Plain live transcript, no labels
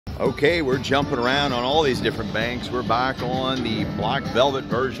Okay, we're jumping around on all these different banks. We're back on the Black Velvet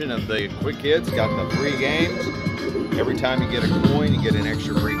version of the Quick Hits. Got the free games. Every time you get a coin, you get an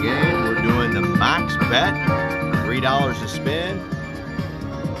extra free game. We're doing the max bet, $3 to spin.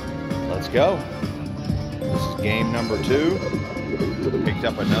 Let's go. This is game number 2. Picked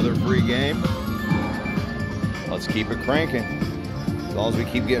up another free game. Let's keep it cranking. As long as we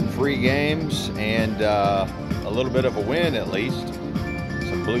keep getting free games and a little bit of a win at least.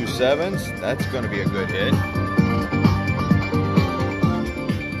 Some blue 7s, that's going to be a good hit.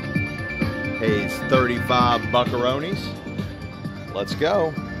 Pays 35 buckaroonies. Let's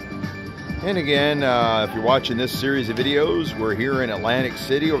go. And again, if you're watching this series of videos, we're here in Atlantic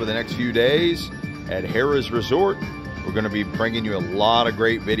City over the next few days at Harrahs Resort. We're going to be bringing you a lot of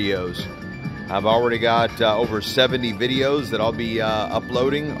great videos. I've already got over 70 videos that I'll be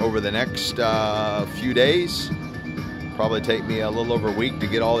uploading over the next few days. Probably take me a little over a week to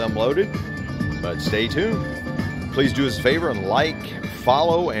get all them loaded, but stay tuned. Please do us a favor and like,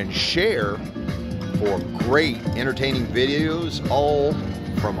 follow, and share for great entertaining videos all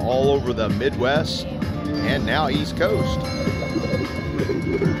from all over the Midwest and now East Coast.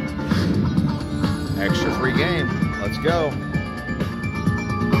 Extra free game. Let's go.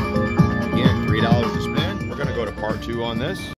 Again, $3 to spin. We're going to go to part 2 on this.